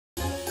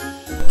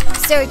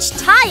Search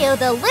Tayo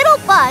the Little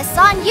Bus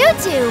on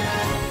YouTube.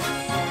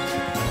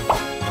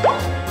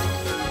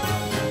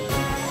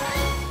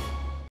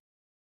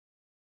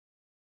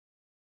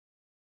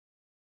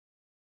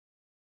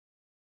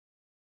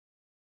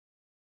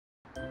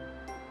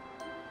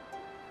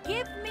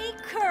 Give me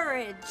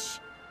courage.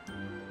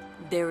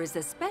 There is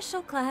a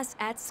special class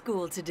at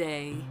school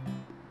today.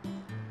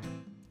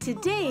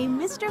 Today,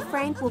 Mr.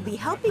 Frank will be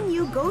helping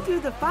you go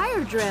through the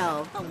fire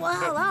drill. Oh,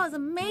 wow, that was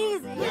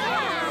amazing.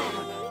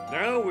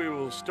 Now we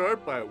will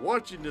start by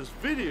watching this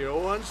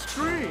video on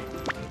screen.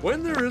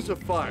 When there is a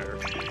fire,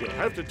 you'll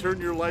have to turn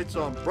your lights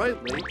on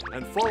brightly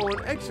and follow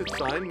an exit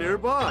sign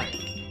nearby.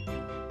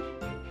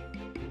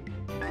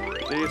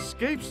 The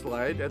escape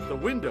slide at the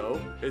window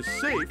is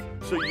safe,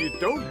 so you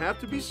don't have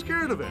to be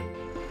scared of it.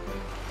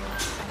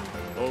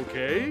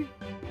 Okay?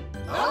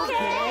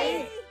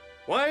 Okay.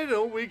 Why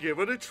don't we give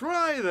it a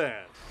try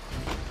then?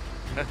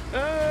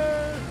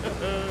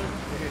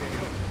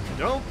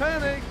 Don't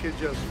panic and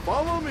just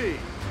follow me.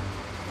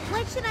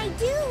 What should I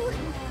do?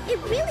 It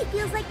really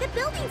feels like the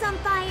building's on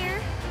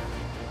fire.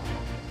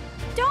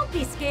 Don't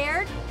be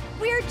scared.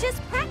 We're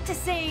just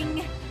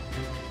practicing.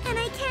 And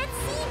I can't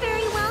see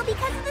very well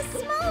because of the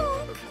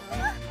smoke.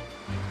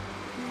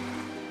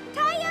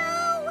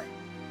 Tayo!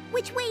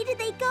 Which way did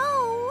they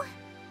go?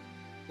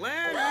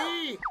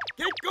 Lanny,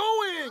 get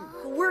going!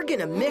 We're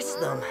gonna miss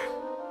them.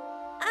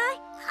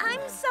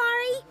 I'm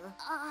sorry.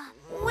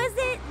 Was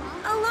it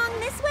along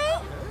this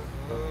way?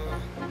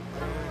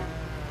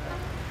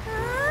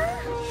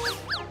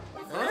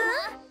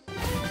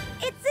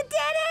 It's a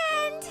dead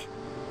end!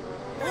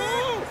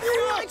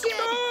 Watch it!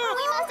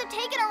 We must have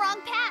taken a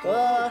wrong path.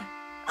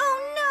 Oh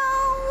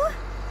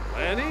no!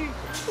 Lanny,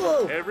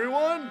 Whoa.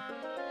 everyone,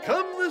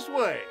 come this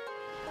way.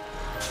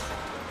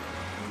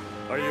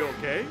 Are you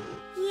okay?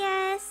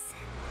 Yes.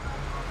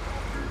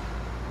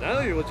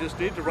 Now you'll just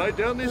need to ride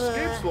down the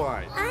escape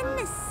slide. An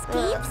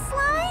escape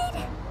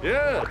slide?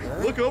 Yeah,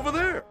 look over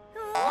there.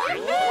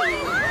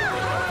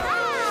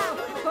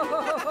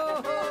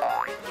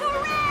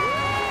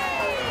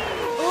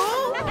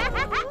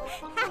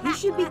 You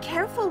should be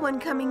careful when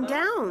coming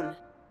down.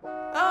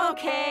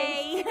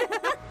 Okay.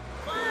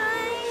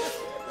 I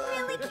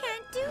really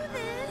can't do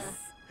this.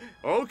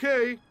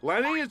 Okay,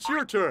 Lanny, it's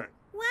your turn.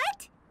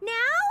 What? Now?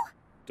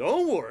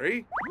 Don't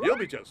worry. You'll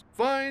be just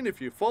fine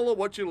if you follow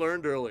what you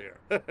learned earlier.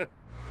 It's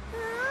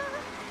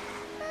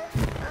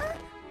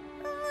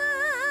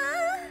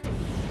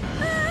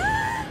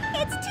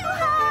too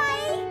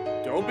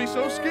high. Don't be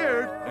so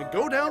scared and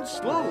go down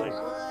slowly.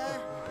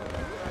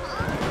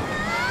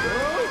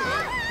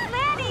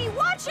 Lanny,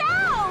 watch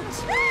out!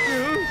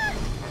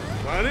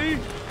 Lanny,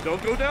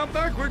 don't go down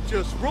backward.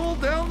 Just roll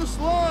down the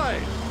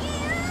slide.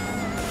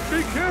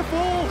 Be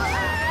careful.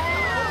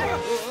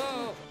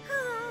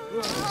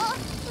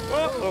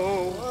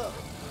 Uh-oh.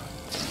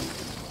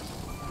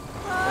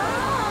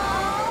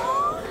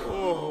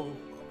 Oh.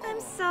 I'm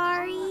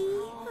sorry.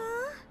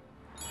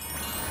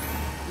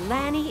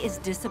 Lanny is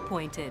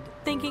disappointed,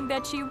 thinking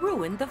that she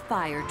ruined the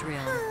fire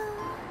drill.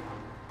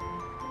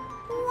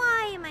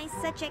 Why am I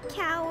such a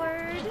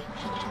coward?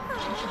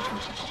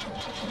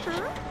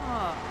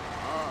 Huh?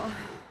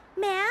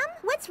 Ma'am,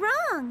 what's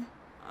wrong?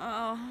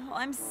 Oh,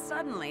 I'm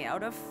suddenly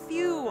out of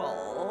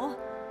fuel.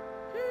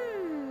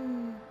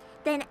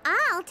 Then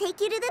I'll take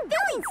you to the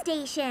filling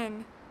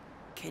station.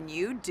 Can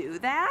you do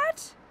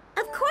that?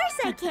 Of course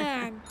I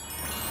can.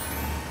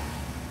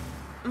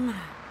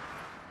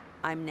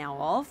 I'm now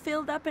all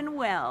filled up and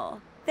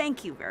well.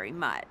 Thank you very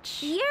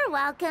much. You're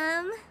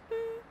welcome.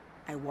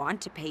 I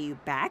want to pay you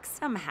back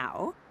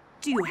somehow.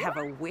 Do you have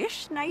a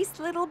wish, nice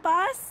little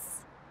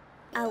bus?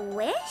 A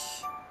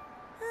wish?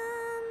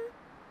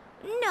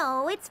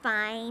 No, it's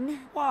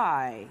fine.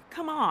 Why?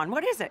 Come on,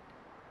 what is it?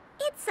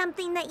 It's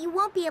something that you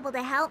won't be able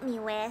to help me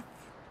with.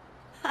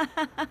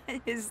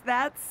 Is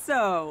that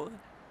so?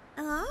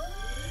 Huh?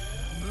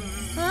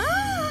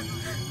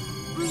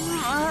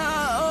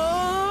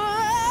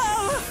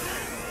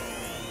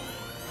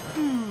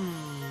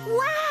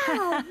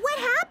 Wow! What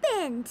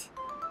happened?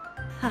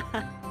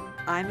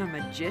 I'm a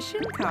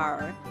magician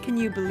car. Can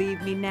you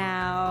believe me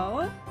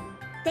now?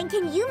 Then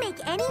can you make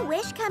any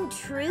wish come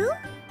true?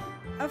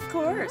 Of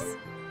course.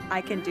 I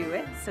can do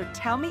it, so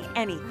tell me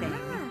anything.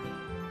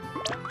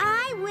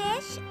 I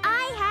wish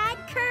I had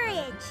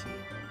courage.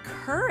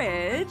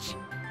 Courage?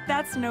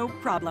 That's no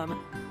problem.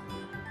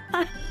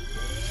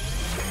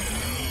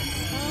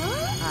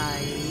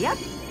 Yep.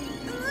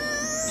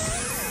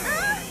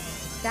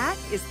 That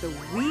is the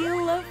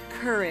Wheel of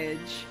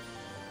Courage.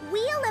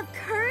 Wheel of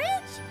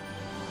Courage?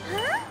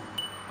 Huh?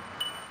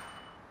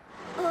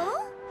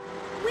 Oh?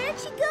 Where'd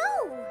she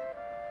go?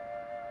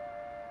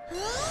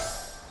 Huh?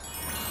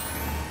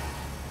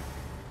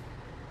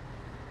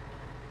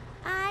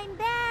 I'm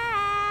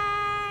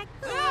back.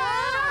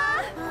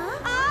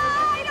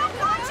 I don't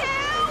want to!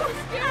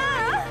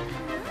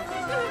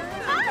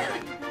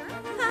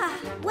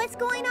 What's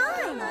going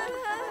on?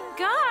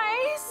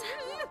 Guys,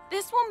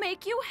 this will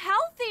make you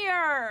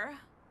healthier.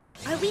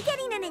 Are we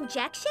getting an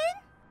injection?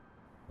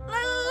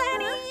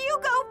 Lenny, you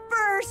go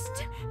first.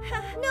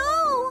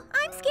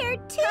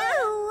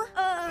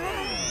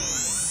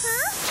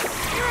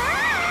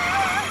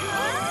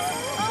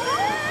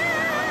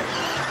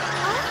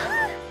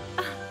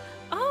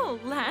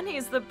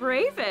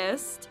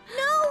 bravest.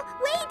 No,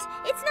 wait!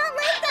 It's not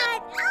like that!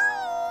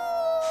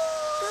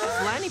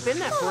 Has Lanny been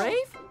that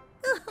brave?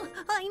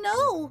 I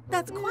know.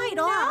 That's quite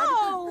odd.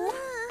 No!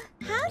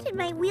 How did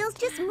my wheels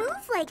just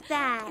move like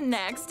that?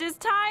 Next is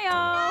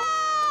Tayo.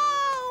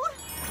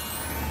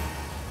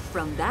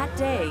 From that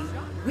day,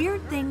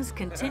 weird things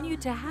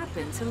continued to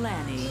happen to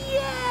Lanny.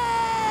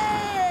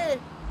 Yay!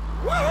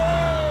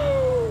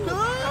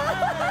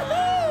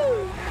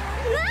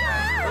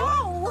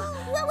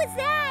 What was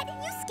that?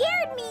 You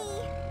scared me!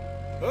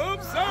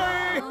 Oops,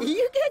 sorry.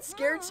 You get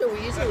scared so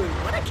easily.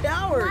 What a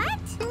coward. What?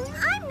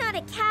 I'm not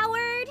a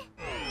coward.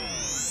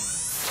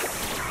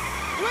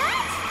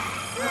 What?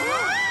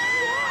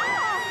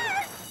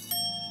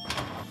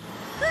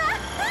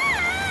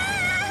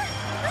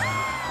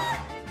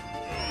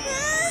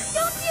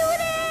 Don't do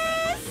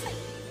this!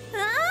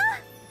 Huh?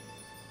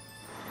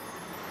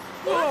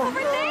 Over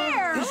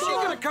there! Is she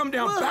gonna come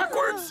down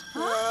backwards?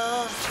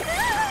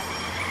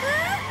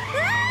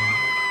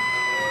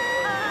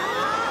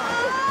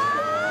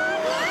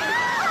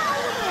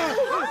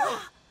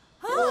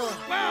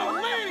 Wow,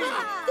 Lanny!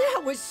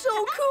 That was so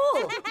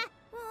cool.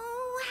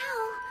 Oh,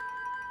 wow.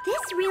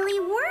 This really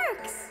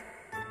works.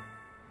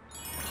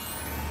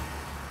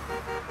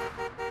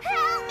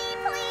 Help me,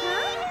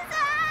 please!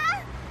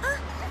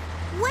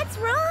 What's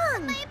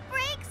wrong? My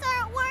brakes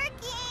aren't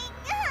working!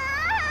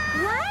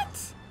 What?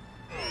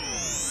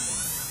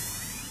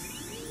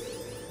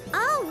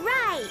 All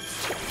right.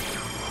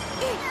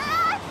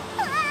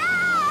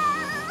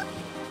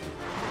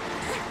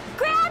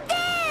 Grab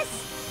this!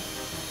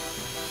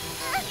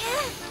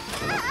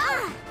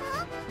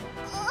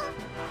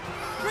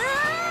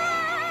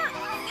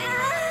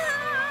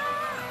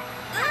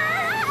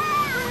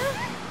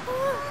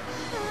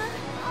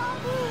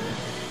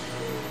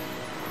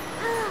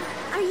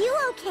 Are you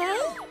okay?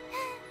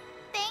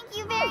 Thank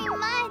you very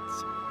much.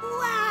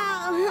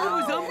 Wow! That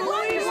was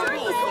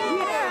unbelievable!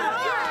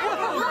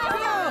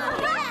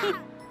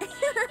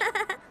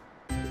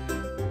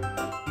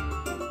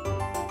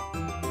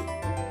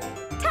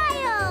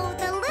 Tayo,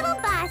 the little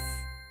bus.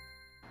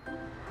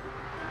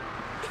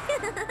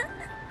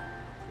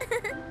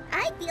 I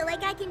feel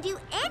like I can do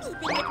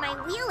anything with my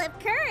wheel of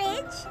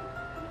courage.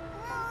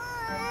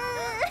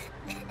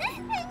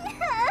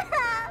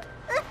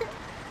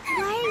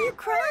 Why are you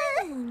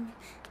crying?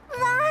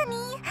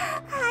 Lonnie,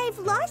 I've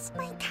lost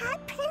my cat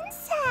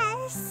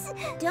princess.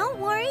 Don't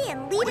worry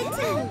and leave it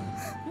to me.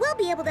 We'll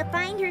be able to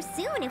find her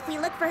soon if we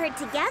look for her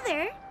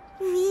together.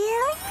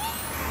 Really?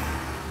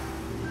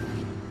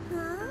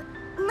 Huh?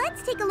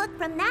 Let's take a look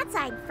from that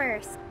side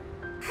first.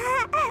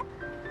 Huh?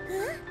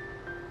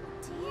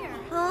 Dear.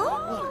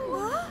 Oh?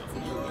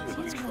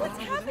 What's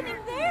happening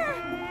there?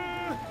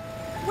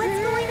 What's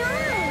going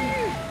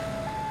on?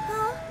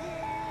 Huh?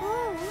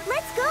 Oh,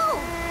 let's go.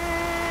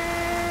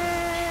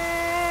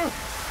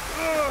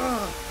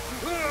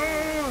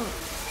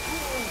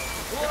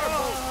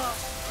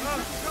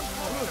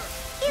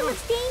 It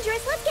looks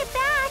dangerous. Let's get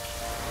back.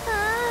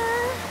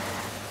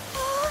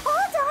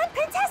 Hold on,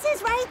 Princess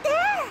is right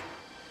there.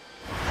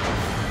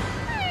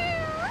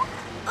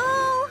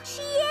 Oh,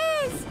 she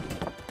is.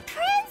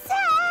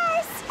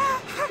 Princess!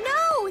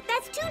 No,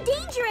 that's too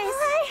dangerous.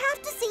 I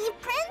have to see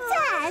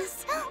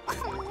Princess.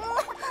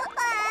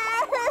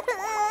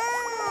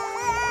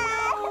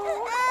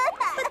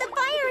 But the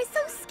fire is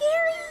so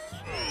scary.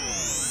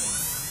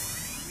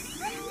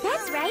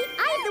 That's right.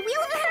 I have the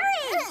wheel of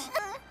courage.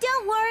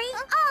 Don't worry.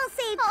 I'll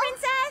save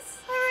Princess.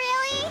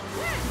 Really?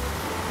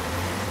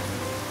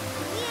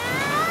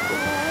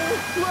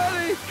 Yeah.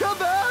 Lanny, come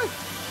back!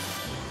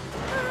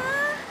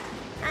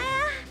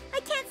 I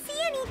can't see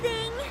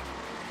anything.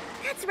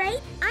 That's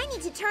right. I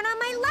need to turn on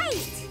my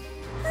light.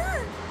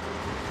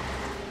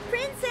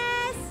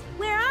 Princess,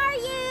 where are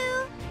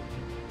you?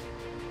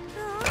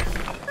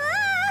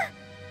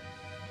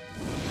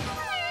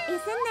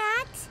 Isn't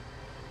that?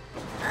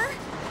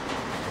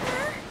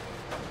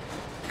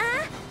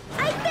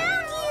 I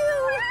found you!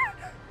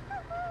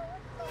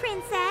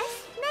 Princess,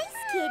 nice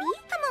kitty.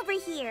 Come over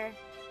here.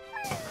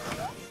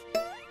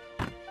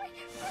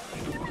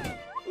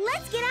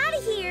 Let's get out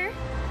of here.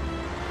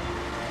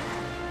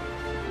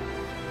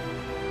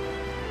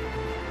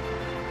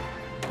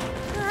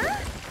 Huh?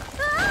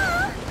 Oh!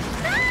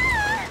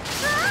 Ah!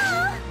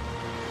 Oh!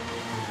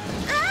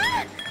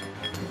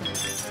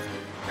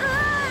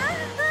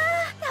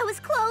 Ah! That was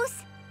close.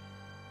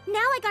 Now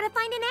I gotta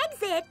find an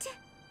exit.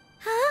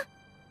 Huh?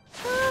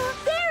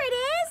 There it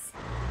is.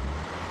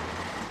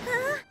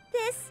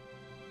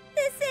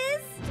 This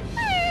is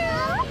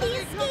the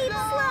escape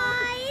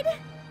slide.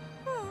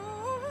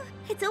 Oh,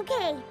 it's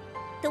okay.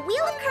 The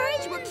wheel of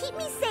courage will keep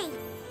me safe.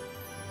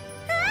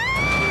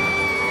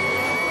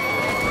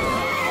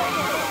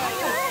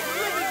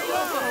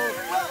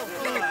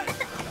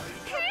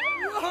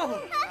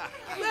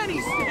 Lanny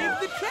saved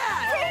the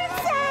cat!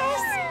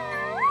 Princess!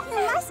 You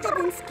must have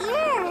been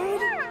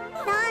scared.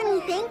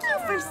 Lonnie, thank you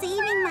for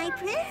saving my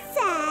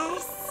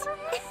princess.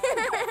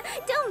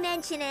 Don't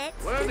mention it.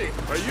 Lenny,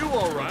 are you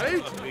all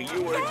right?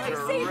 You were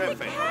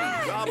terrific.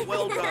 Job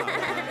well done.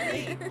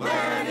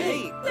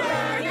 Lenny,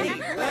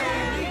 Lenny,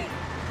 Lenny.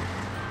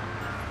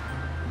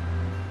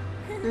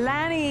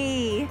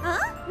 Lanny!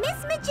 Huh?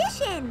 Miss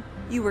Magician!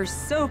 You were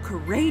so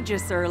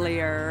courageous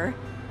earlier.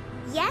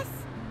 Yes,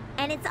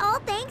 and it's all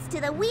thanks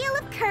to the Wheel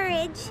of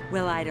Courage.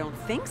 Well, I don't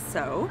think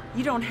so.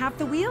 You don't have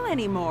the wheel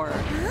anymore.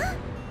 Huh?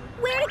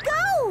 Where'd it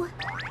go?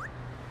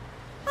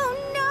 Oh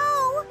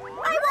no!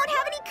 I won't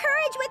have any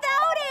courage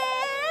without it!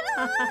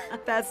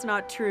 That's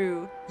not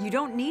true. You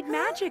don't need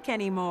magic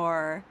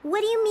anymore. What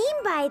do you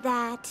mean by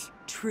that?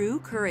 True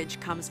courage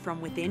comes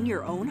from within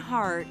your own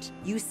heart.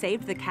 You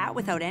saved the cat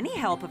without any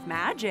help of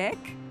magic.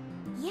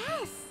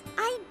 Yes,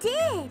 I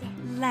did.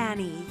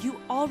 Lanny, you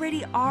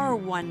already are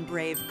one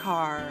brave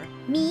car.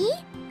 Me?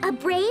 A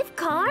brave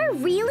car?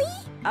 Really?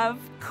 Of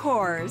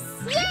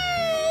course. Yay!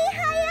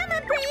 I am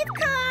a brave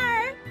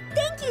car!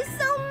 Thank you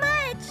so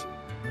much!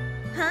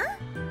 Huh?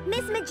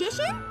 Miss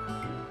Magician?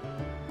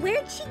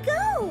 Where'd she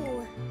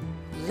go?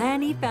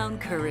 Lanny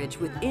found courage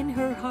within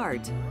her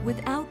heart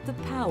without the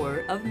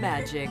power of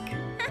magic.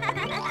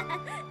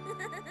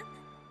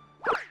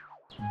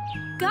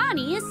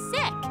 Gani is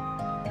sick.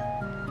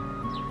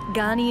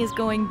 Gani is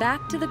going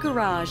back to the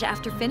garage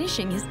after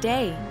finishing his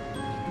day.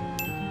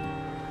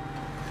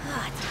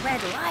 Oh, it's a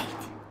red light.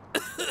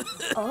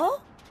 Oh?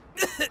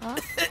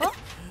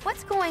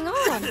 What's going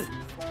on?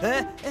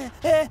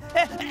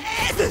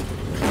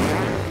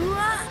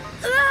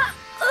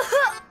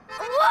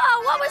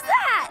 Whoa, what was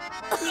that?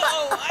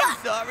 Oh, I'm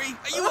sorry.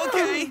 Are you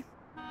okay?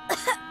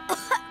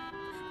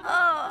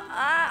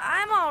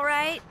 I'm all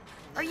right.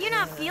 Are you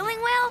not feeling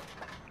well?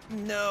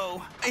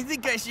 No, I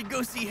think I should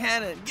go see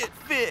Hannah and get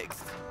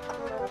fixed.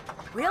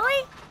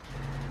 Really?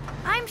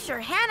 I'm sure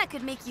Hannah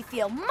could make you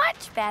feel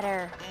much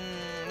better.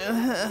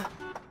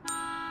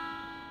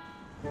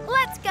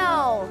 Let's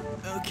go.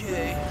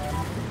 Okay.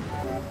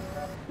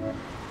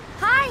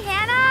 Hi,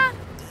 Hannah.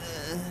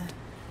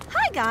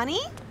 Hi,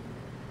 Gani.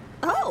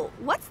 Oh,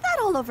 what's that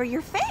all over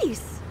your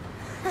face?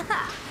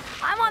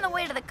 I'm on the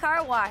way to the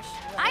car wash.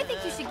 I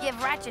think you should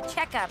give Ratch a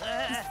checkup.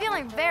 He's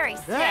feeling very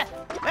sick.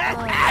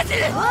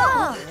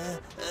 Oh.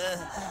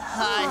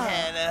 Hi,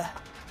 Hannah.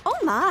 Oh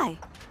my.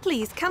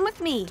 Please come with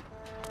me.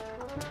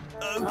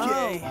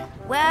 Okay.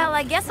 Well,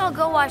 I guess I'll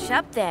go wash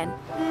up then.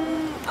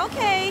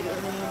 Okay.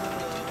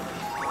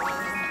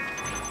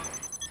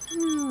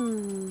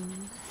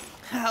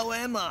 How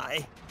am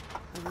I?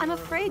 I'm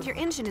afraid your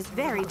engine is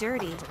very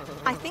dirty.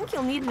 I think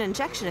you'll need an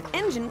injection of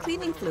engine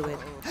cleaning fluid.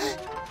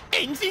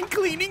 Engine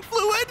cleaning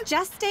fluid?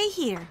 Just stay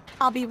here.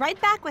 I'll be right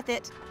back with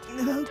it.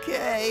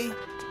 Okay.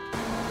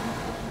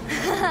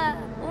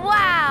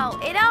 Wow,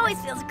 it always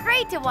feels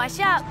great to wash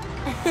up.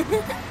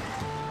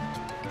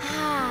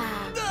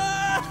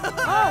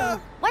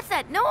 Oh, what's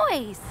that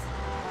noise?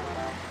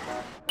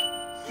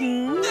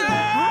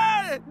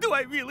 Do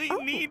I really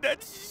need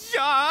that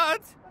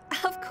shot?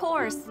 Of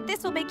course.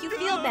 This will make you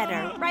feel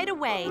better right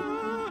away.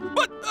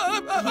 But,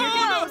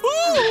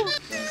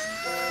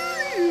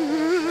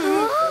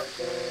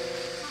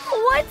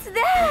 What's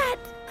that?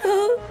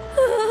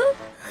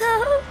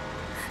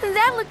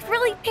 That looked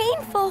really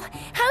painful.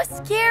 How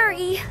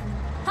scary.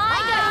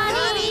 Hi,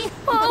 Gani!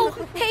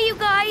 Oh, hey, you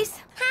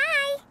guys.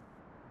 Hi!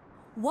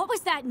 What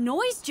was that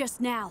noise just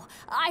now?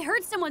 I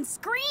heard someone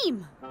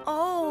scream.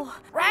 Oh,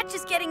 Ratch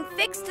is getting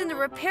fixed in the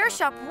repair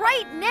shop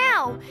right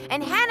now,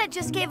 and Hannah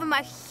just gave him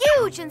a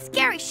huge and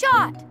scary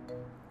shot.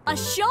 A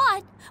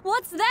shot?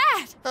 What's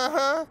that?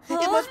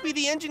 It must be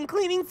the engine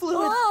cleaning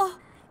fluid. Oh,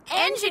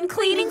 Engine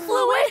cleaning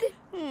fluid?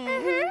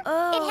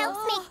 It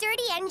helps make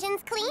dirty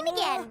engines clean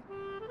again.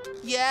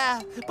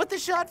 Yeah, but the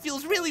shot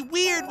feels really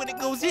weird when it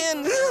goes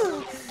in.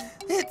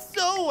 It's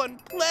so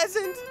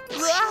unpleasant.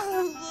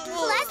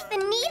 Plus, the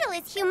needle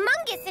is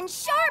humongous and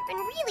sharp and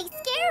really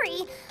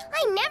scary.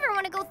 I never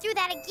want to go through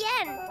that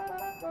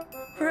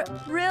again.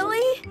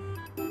 Really?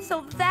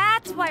 So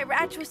that's why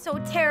Ratch was so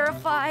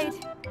terrified.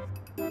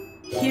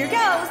 here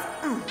goes.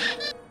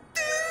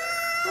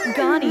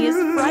 Gani is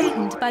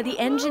frightened by the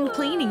engine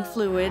cleaning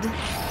fluid.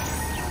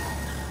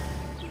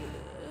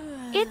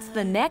 It's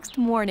the next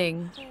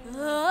morning.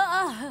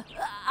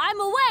 I'm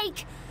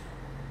awake.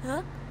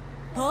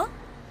 Huh?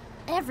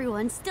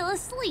 Everyone's still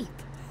asleep.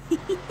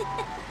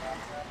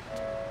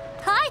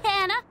 Hi,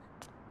 Hannah.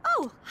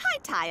 Oh, hi,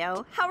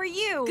 Tayo. How are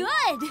you?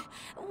 Good.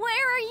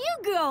 Where are you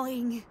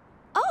going?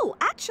 Oh,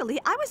 actually,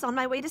 I was on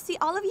my way to see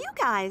all of you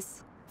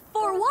guys.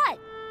 For what?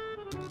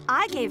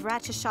 I gave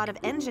Ratch a shot of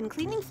engine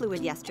cleaning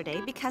fluid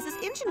yesterday because his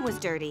engine was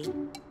dirty.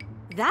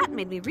 That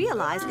made me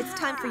realize it's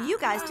time for you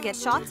guys to get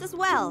shots as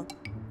well.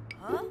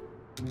 Huh?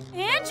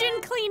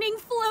 Engine cleaning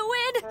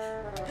fluid?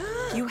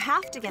 You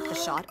have to get the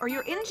shot or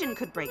your engine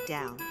could break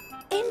down.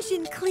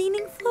 Engine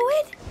cleaning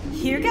fluid?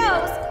 Here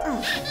goes.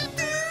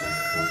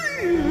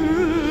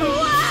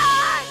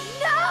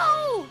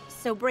 No!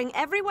 So bring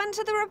everyone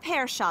to the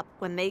repair shop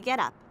when they get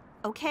up,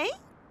 okay?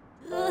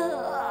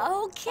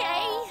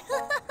 Okay.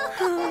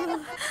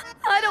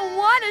 I don't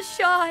want a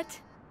shot.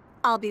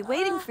 I'll be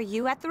waiting for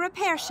you at the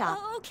repair shop.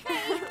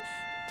 Okay.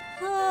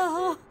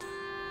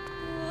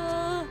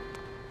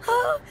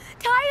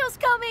 Tayo's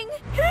coming!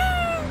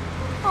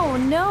 Oh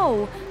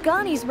no,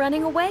 Ghani's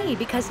running away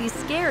because he's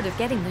scared of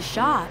getting the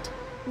shot.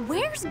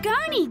 Where's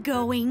Ghani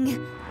going?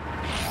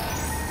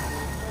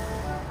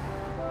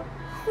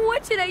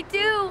 What should I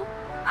do?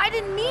 I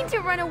didn't mean to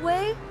run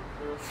away.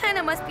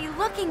 Hannah must be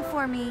looking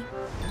for me.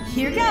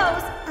 Here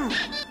goes.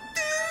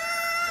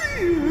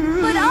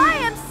 But I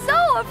am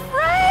so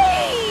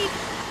afraid!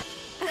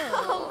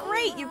 Oh,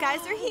 great, you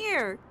guys are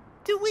here.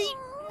 Do we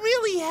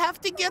really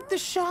have to get the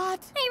shot?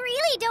 I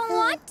really don't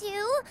want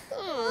to.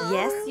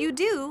 Yes, you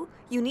do.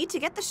 You need to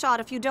get the shot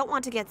if you don't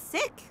want to get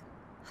sick.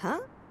 Huh?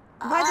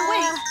 By the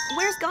way,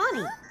 where's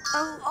Ghani?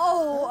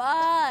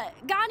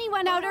 Ghani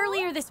went out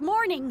earlier this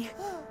morning.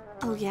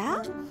 Oh,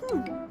 yeah?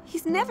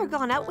 He's never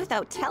gone out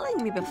without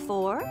telling me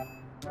before.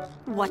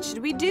 What should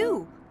we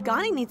do?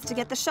 Ghani needs to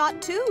get the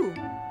shot, too.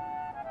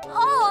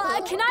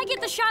 Can I get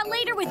the shot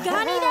later with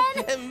Ghani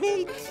then?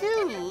 Me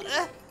too.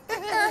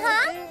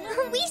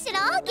 We should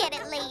all get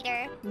it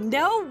later.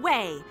 No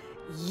way.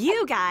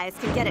 You guys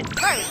can get it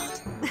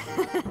first.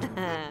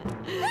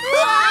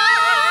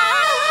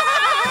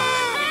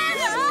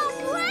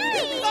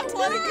 I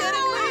want to get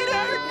it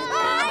later.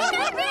 I'm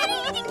not ready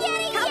to get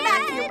it Come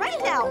back here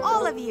right now,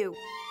 all of you.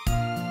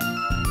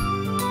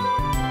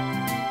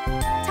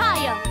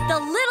 Tayo, the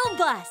little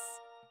bus.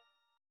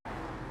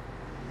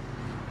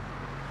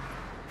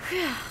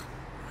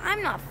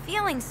 I'm not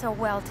feeling so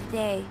well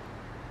today.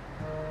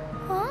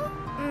 Huh?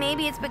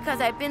 Maybe it's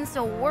because I've been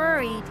so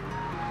worried.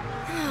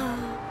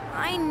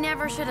 I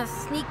never should have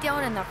sneaked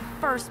out in the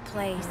first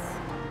place.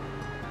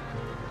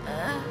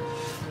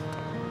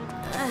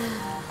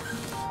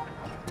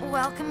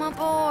 Welcome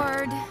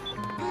aboard.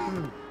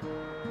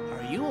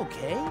 Are you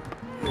okay?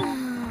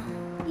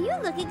 You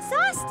look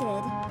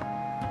exhausted.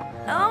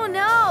 Oh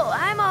no,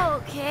 I'm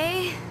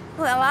okay.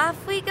 Well,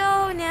 off we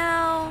go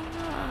now.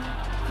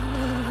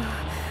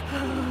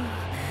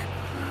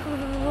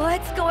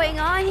 What's going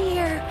on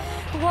here?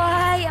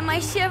 Why am I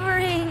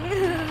shivering?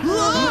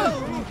 Whoa!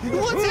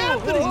 What's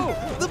happening?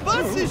 The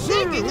bus is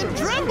shaking and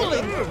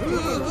trembling.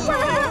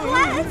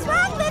 What's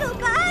wrong, little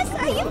bus?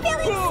 Are you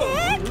feeling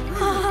sick?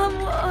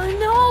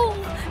 No.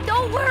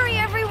 Don't worry,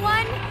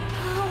 everyone.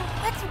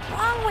 What's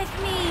wrong with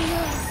me?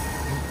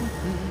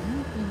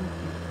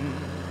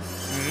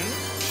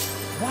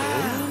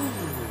 Wow.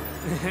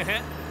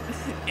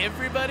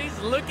 Everybody's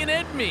looking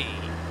at me.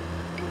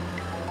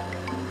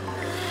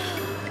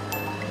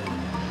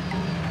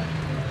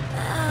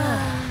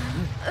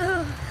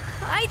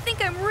 I think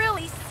I'm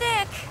really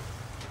sick.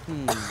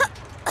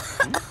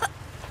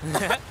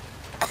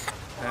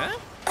 Huh?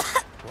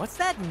 What's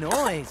that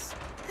noise?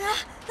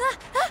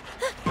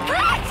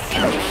 Yikes!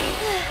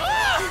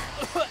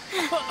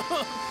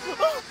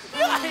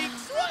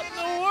 What in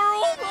the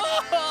world?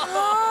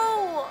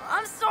 Oh,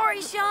 I'm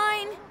sorry,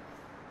 Shine.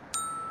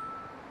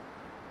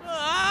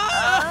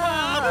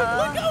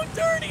 Look how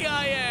dirty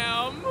I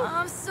am!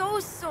 I'm so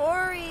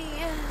sorry.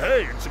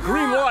 Hey, it's a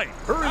green light.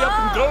 Hurry up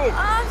and go.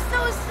 I'm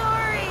so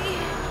sorry.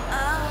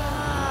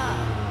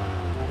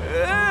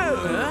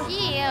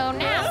 Ew,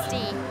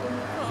 nasty.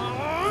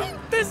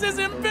 This is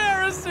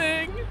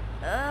embarrassing!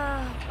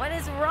 What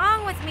is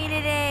wrong with me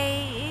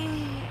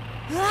today?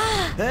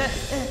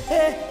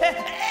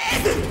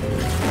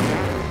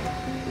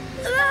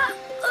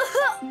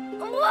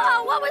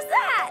 Whoa, what was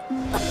that?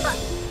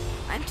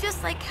 I'm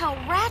just like how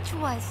Ratch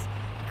was.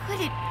 Could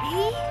it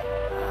be?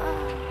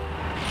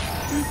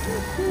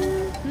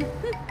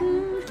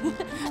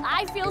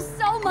 I feel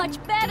so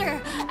much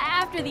better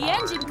after the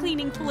engine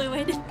cleaning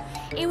fluid.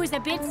 It was a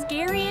bit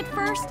scary at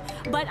first,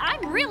 but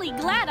I'm really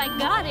glad I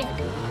got it.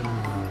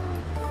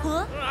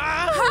 Huh?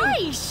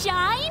 Hi,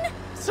 Shine!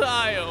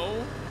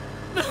 Tayo.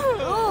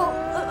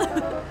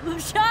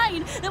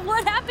 Shine,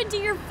 what happened to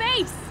your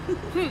face?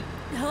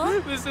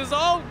 Huh? This is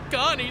all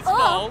Ghani's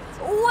fault.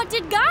 What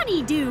did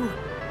Ghani do?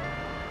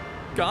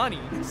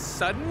 Ghani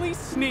suddenly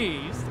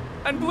sneezed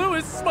and blew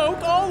his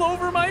smoke all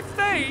over my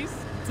face.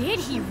 Did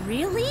he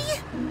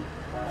really?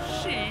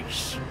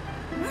 Sheesh.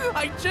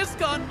 I just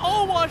got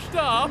all washed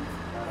up.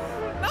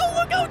 Now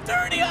look how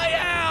dirty I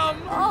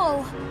am.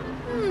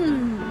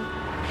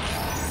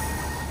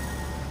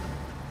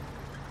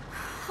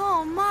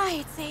 Oh my,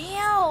 it's a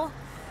hill.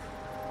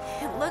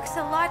 It looks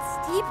a lot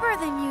steeper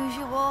than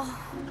usual.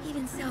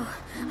 Even so,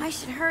 I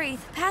should hurry.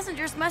 The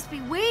passengers must be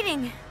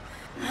waiting.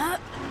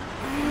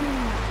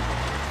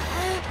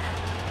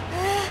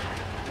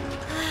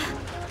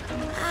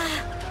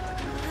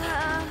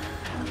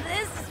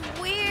 This is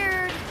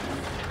weird.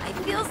 I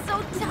feel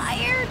so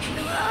tired.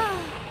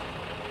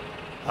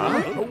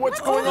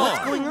 What's going on?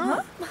 What's going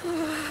on?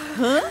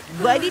 Huh?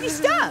 Why did he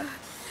stop?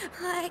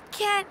 I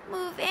can't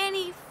move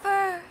any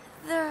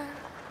further.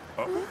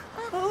 We're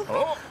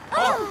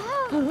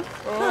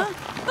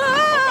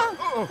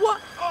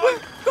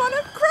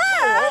gonna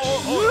crash!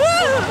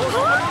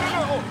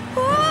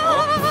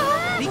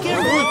 Be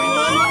careful,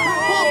 everyone!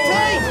 Hold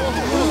tight!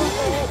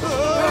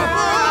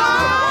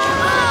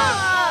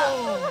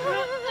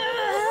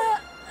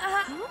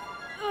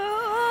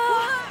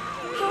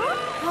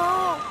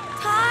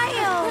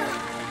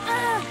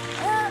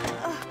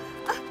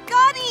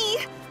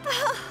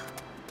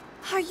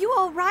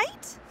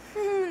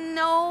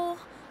 no.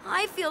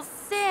 I feel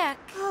sick.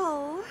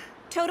 Oh.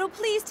 Toto,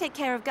 please take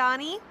care of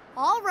Gani.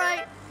 All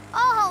right.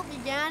 I'll help you,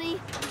 Gani.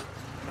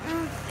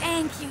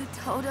 Thank you,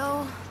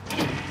 Toto.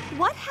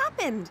 What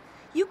happened?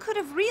 You could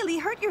have really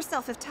hurt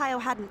yourself if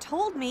Tayo hadn't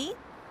told me.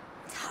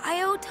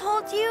 Tayo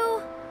told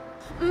you?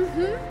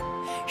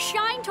 Mm-hmm.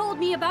 Shine told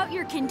me about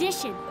your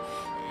condition.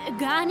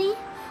 Gani,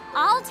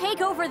 I'll take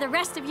over the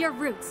rest of your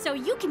routes so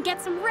you can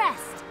get some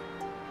rest.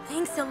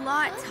 Thanks a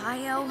lot,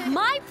 Tayo.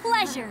 My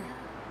pleasure.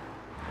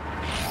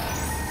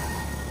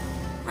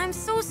 I'm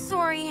so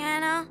sorry,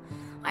 Hannah.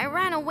 I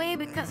ran away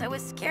because I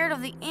was scared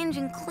of the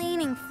engine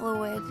cleaning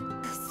fluid.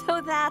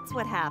 So that's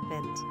what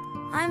happened.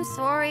 I'm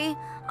sorry.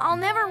 I'll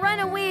never run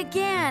away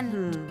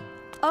again.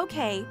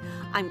 Okay,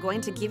 I'm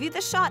going to give you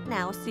the shot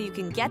now so you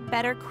can get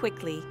better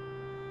quickly.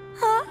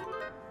 Huh?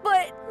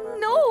 But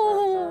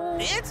no.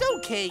 It's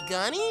okay,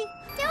 Gani.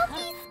 Don't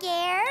be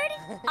scared.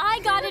 I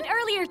got it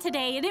earlier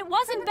today and it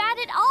wasn't bad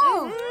at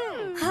all.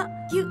 Huh?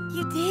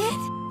 You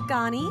did?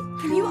 Gani,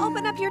 can you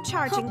open up your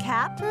charging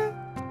cap?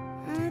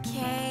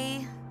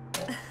 Okay.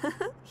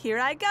 Here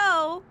I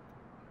go.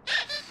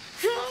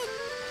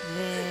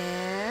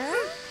 There.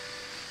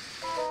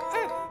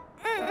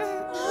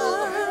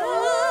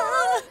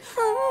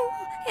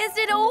 Is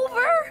it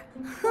over?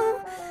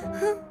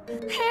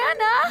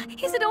 Hannah,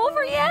 is it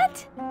over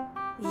yet?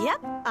 Yep,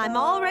 I'm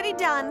already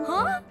done.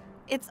 Huh?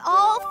 It's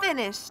all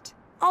finished.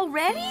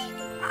 Already?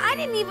 I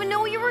didn't even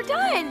know you were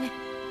done.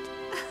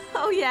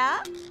 Oh,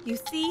 yeah? You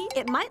see,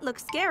 it might look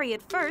scary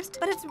at first,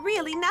 but it's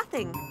really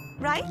nothing,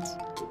 right?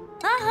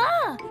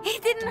 Uh-huh.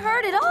 It didn't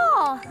hurt at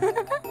all.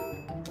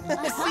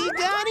 See,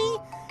 Gani?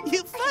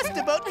 You fussed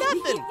about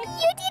nothing.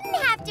 You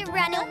didn't have to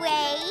run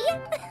away.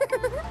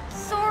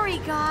 Sorry,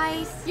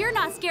 guys. You're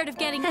not scared of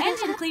getting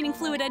engine cleaning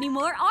fluid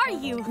anymore, are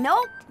you?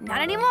 Nope, not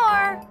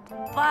anymore.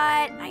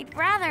 But I'd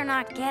rather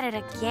not get it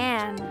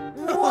again.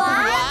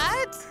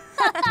 What?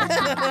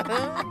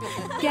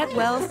 Get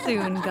well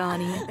soon,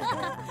 Gani.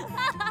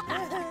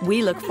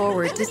 We look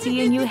forward to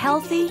seeing you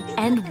healthy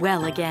and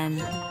well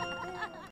again.